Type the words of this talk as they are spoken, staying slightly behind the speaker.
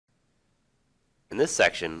In this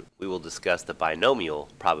section, we will discuss the binomial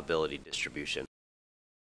probability distribution.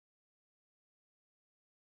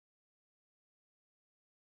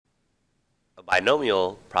 A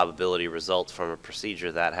binomial probability results from a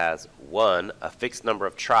procedure that has 1. A fixed number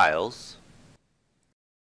of trials,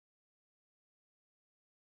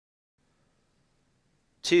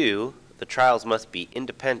 2. The trials must be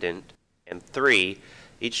independent, and 3.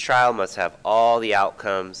 Each trial must have all the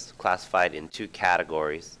outcomes classified in 2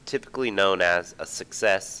 categories, typically known as a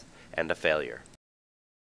success and a failure.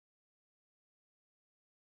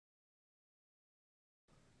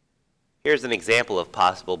 Here's an example of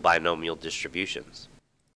possible binomial distributions.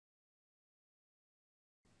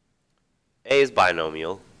 A is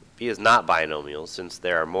binomial, B is not binomial since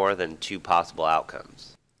there are more than 2 possible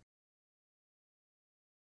outcomes.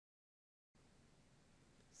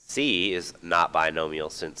 C is not binomial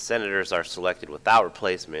since senators are selected without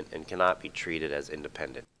replacement and cannot be treated as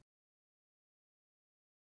independent.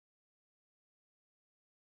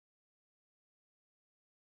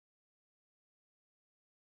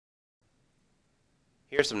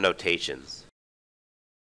 Here are some notations.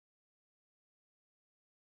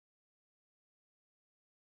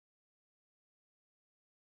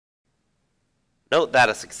 Note that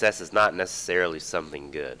a success is not necessarily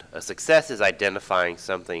something good. A success is identifying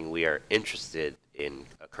something we are interested in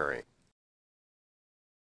occurring.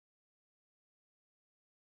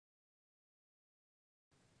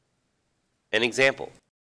 An example.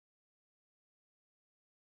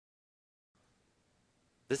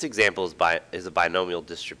 This example is a binomial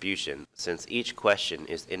distribution since each question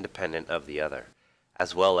is independent of the other,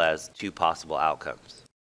 as well as 2 possible outcomes.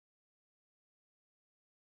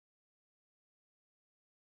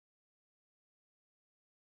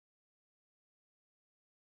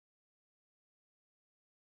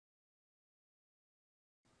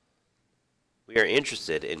 We are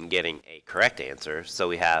interested in getting a correct answer, so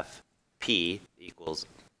we have P equals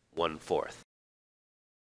 1/4.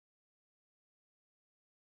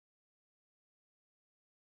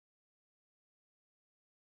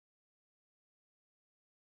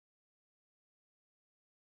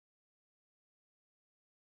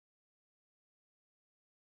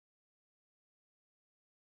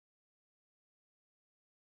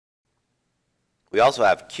 We also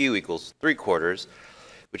have Q equals 3/4,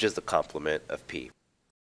 which is the complement of P.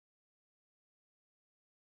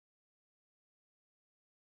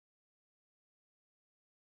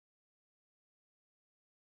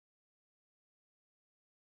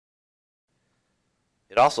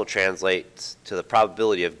 It also translates to the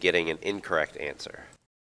probability of getting an incorrect answer.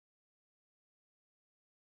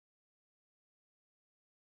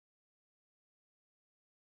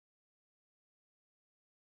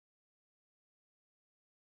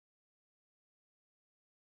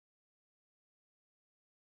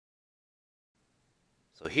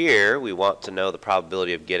 So here we want to know the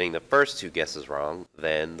probability of getting the first 2 guesses wrong,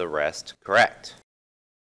 then the rest correct.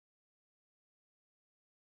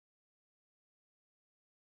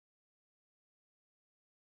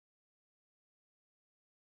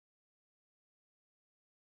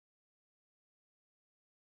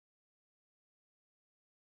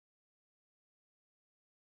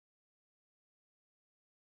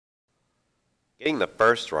 Getting the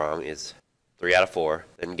first wrong is 3 out of 4,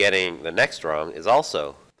 then getting the next wrong is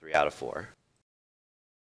also 3 out of 4.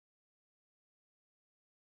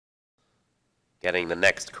 Getting the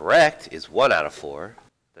next correct is 1 out of 4,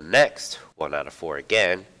 the next 1 out of 4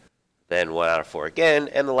 again, then 1 out of 4 again,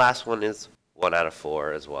 and the last one is 1 out of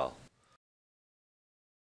 4 as well.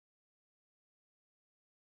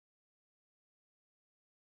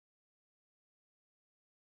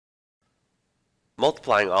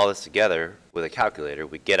 Multiplying all this together with a calculator,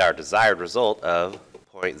 we get our desired result of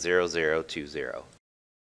 0.0020.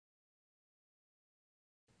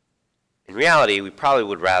 In reality, we probably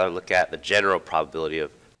would rather look at the general probability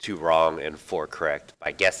of 2 wrong and 4 correct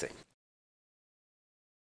by guessing.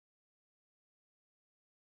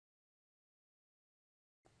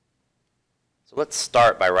 So let's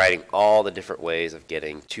start by writing all the different ways of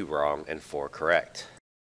getting 2 wrong and 4 correct.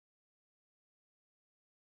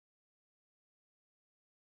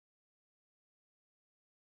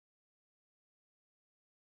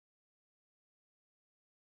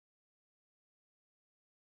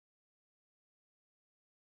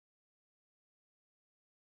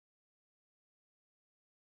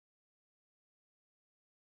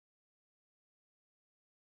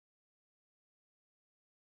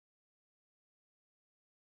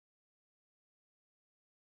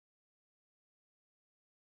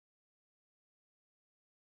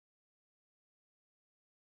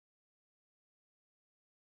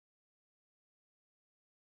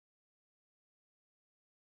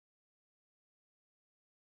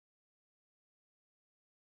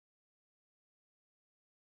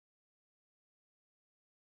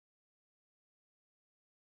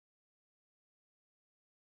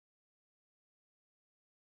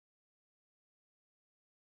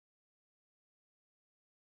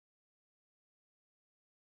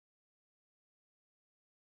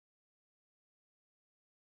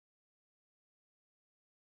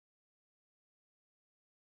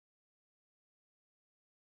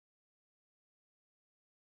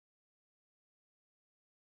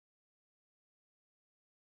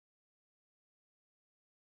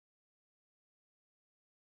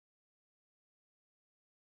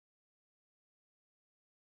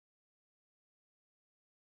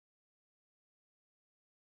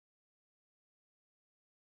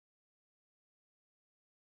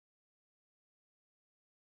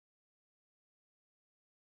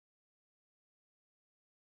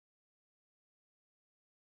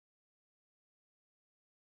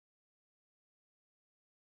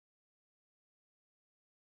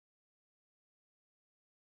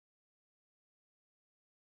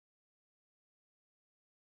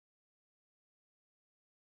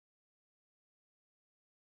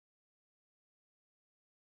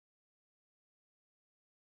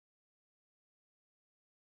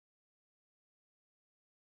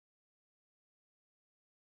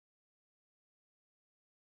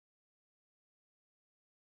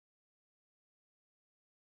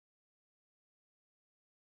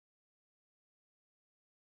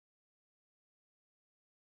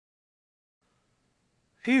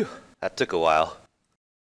 Phew, that took a while.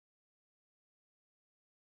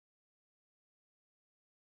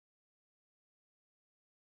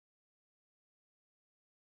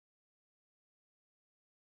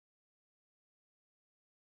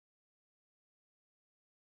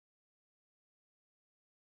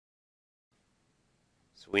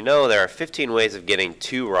 So we know there are 15 ways of getting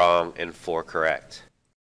 2 wrong and 4 correct.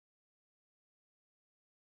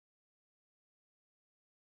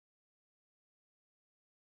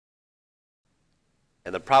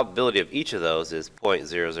 And the probability of each of those is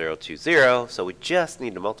 0.0020, so we just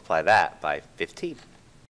need to multiply that by 15.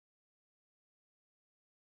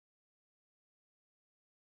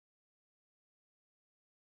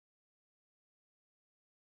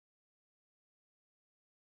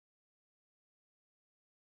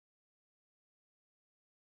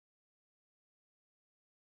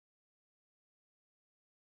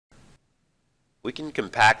 We can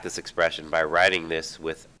compact this expression by writing this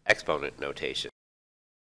with exponent notation.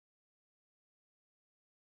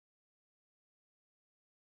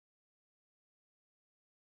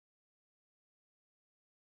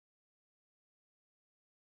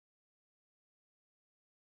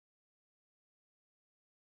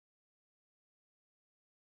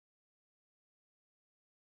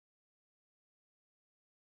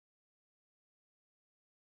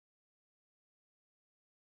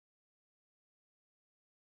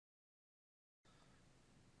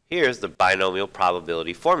 Here's the binomial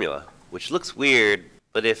probability formula, which looks weird,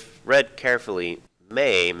 but if read carefully,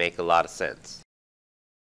 may make a lot of sense.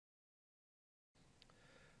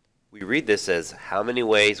 We read this as how many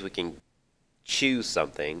ways we can choose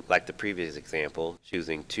something, like the previous example,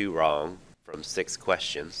 choosing 2 wrong from 6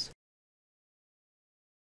 questions.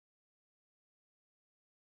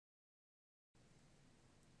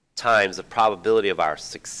 Times the probability of our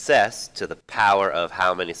success to the power of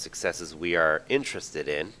how many successes we are interested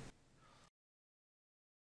in.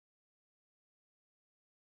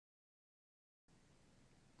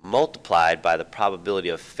 Multiplied by the probability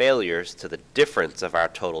of failures to the difference of our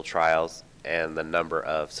total trials and the number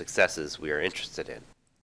of successes we are interested in.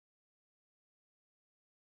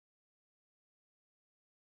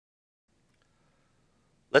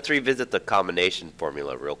 Let's revisit the combination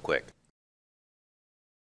formula real quick.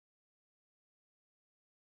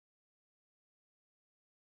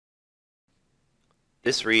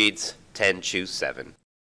 This reads 10 choose 7.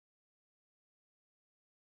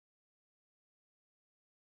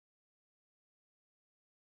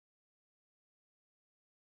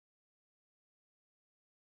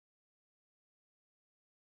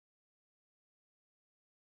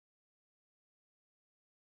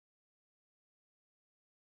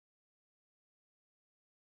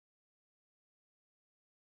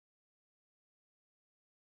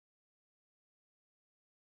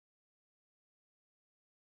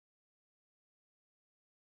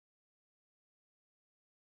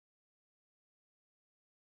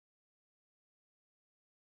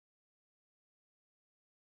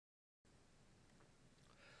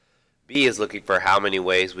 B is looking for how many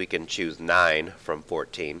ways we can choose 9 from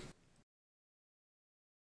 14.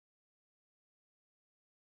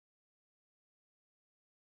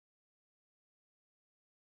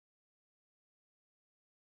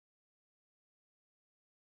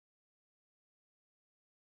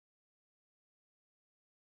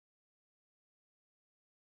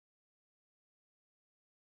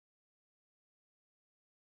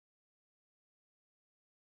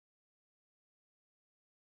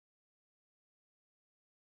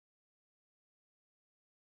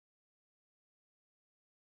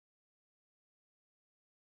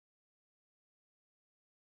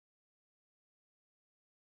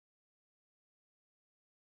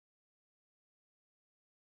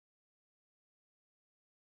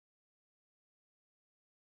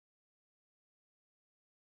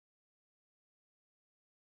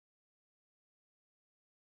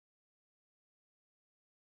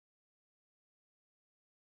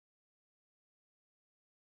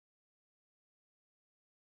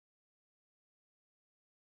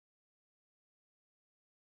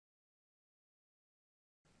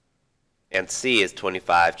 And C is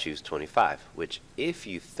 25 choose 25, which if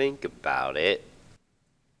you think about it,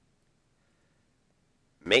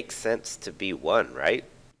 makes sense to be 1, right?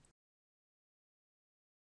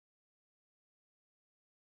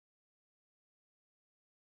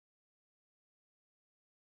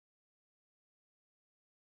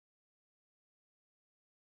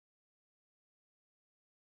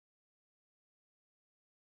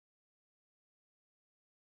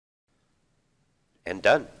 And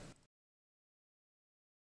done.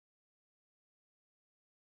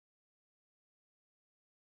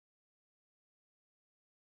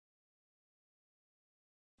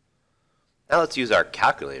 Now let's use our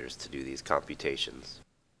calculators to do these computations.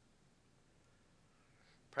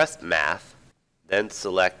 Press Math, then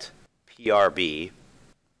select PRB,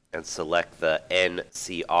 and select the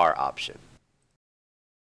NCR option.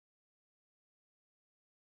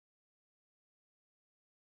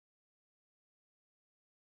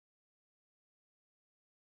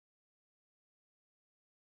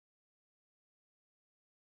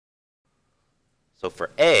 So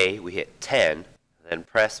for A, we hit 10, then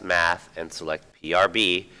press Math and select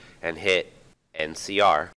PRB and hit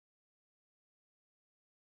NCR.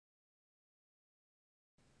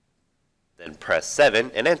 Then press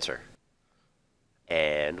 7 and enter.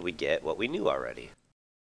 And we get what we knew already.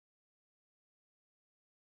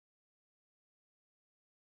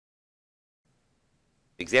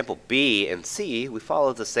 Example B and C, we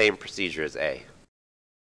follow the same procedure as A.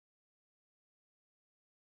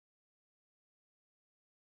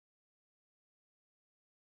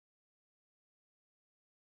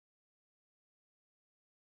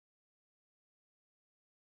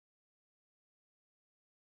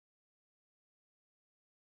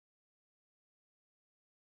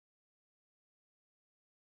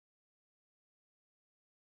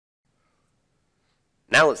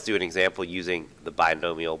 Now let's do an example using the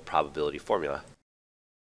binomial probability formula.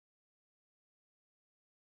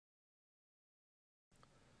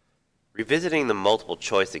 Revisiting the multiple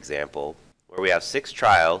choice example, where we have 6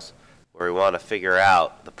 trials, where we want to figure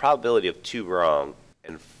out the probability of 2 wrong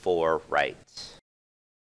and 4 right.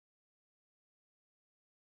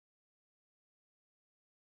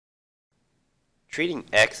 Treating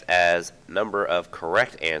x as number of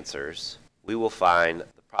correct answers, we will find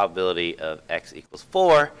the probability of x equals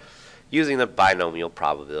 4 using the binomial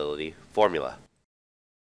probability formula.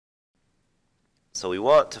 So we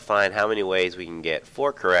want to find how many ways we can get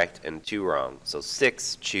 4 correct and 2 wrong. So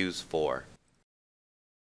 6, choose 4.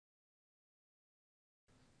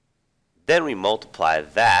 Then we multiply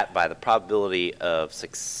that by the probability of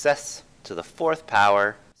success to the 4th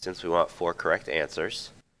power, since we want 4 correct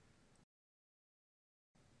answers.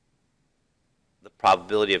 The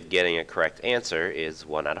probability of getting a correct answer is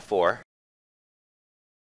 1 out of 4.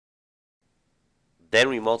 Then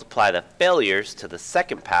we multiply the failures to the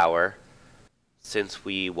 2nd power, since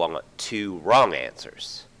we want 2 wrong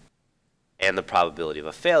answers. And the probability of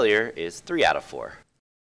a failure is 3 out of 4.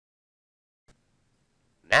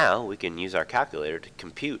 Now we can use our calculator to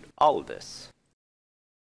compute all of this.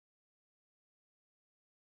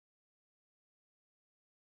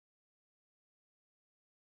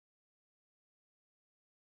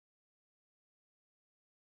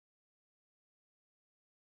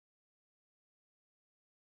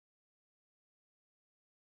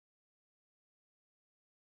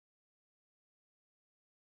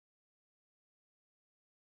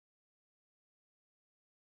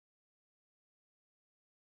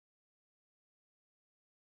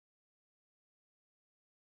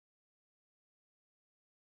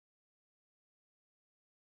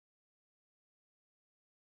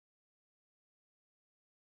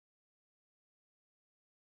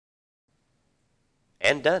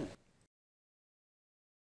 And done.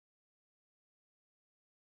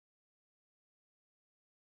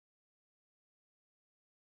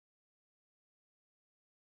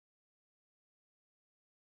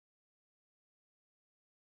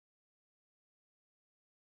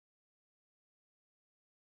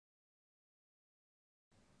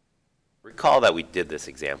 Recall that we did this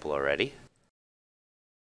example already.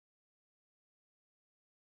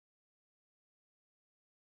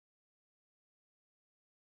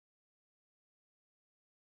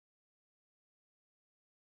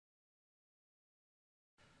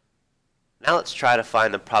 Now let's try to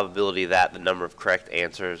find the probability that the number of correct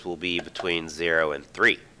answers will be between 0 and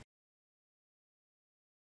 3.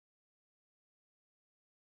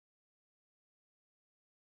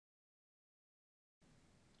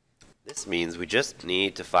 This means we just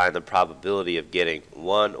need to find the probability of getting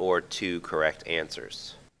 1 or 2 correct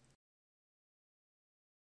answers.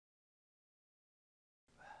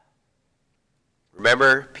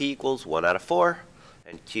 Remember, P equals 1 out of 4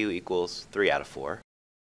 and Q equals 3 out of 4.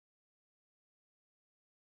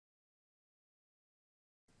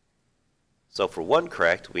 So for 1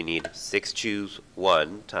 correct, we need 6 choose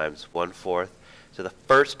 1 times 1/4 to the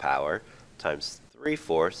 1st power times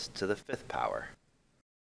 3/4 to the 5th power.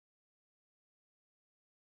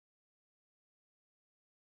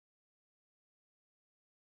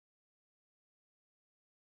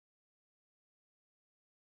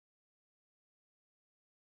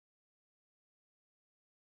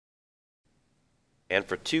 And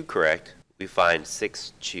for 2 correct, we find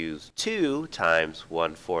 6 choose 2 times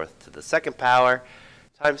 1/4 to the 2nd power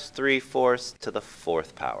times 3/4 to the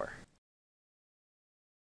 4th power.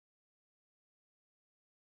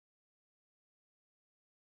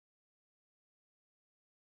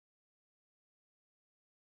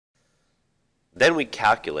 Then we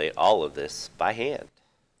calculate all of this by hand.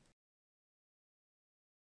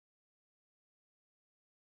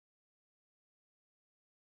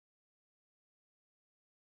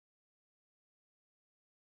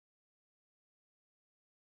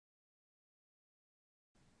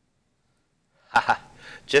 Haha,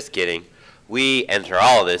 just kidding. We enter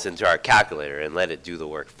all of this into our calculator and let it do the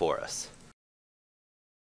work for us.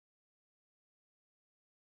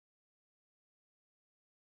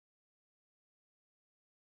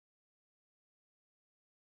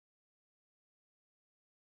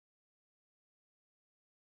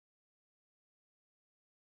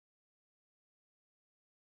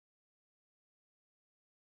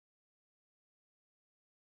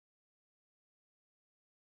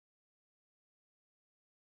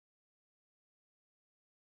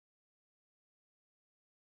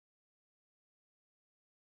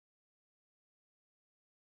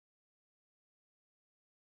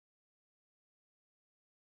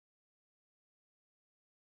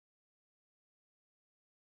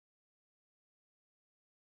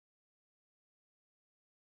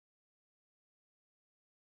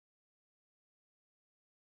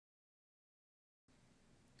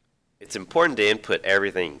 It's important to input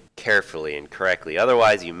everything carefully and correctly,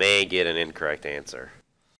 otherwise you may get an incorrect answer.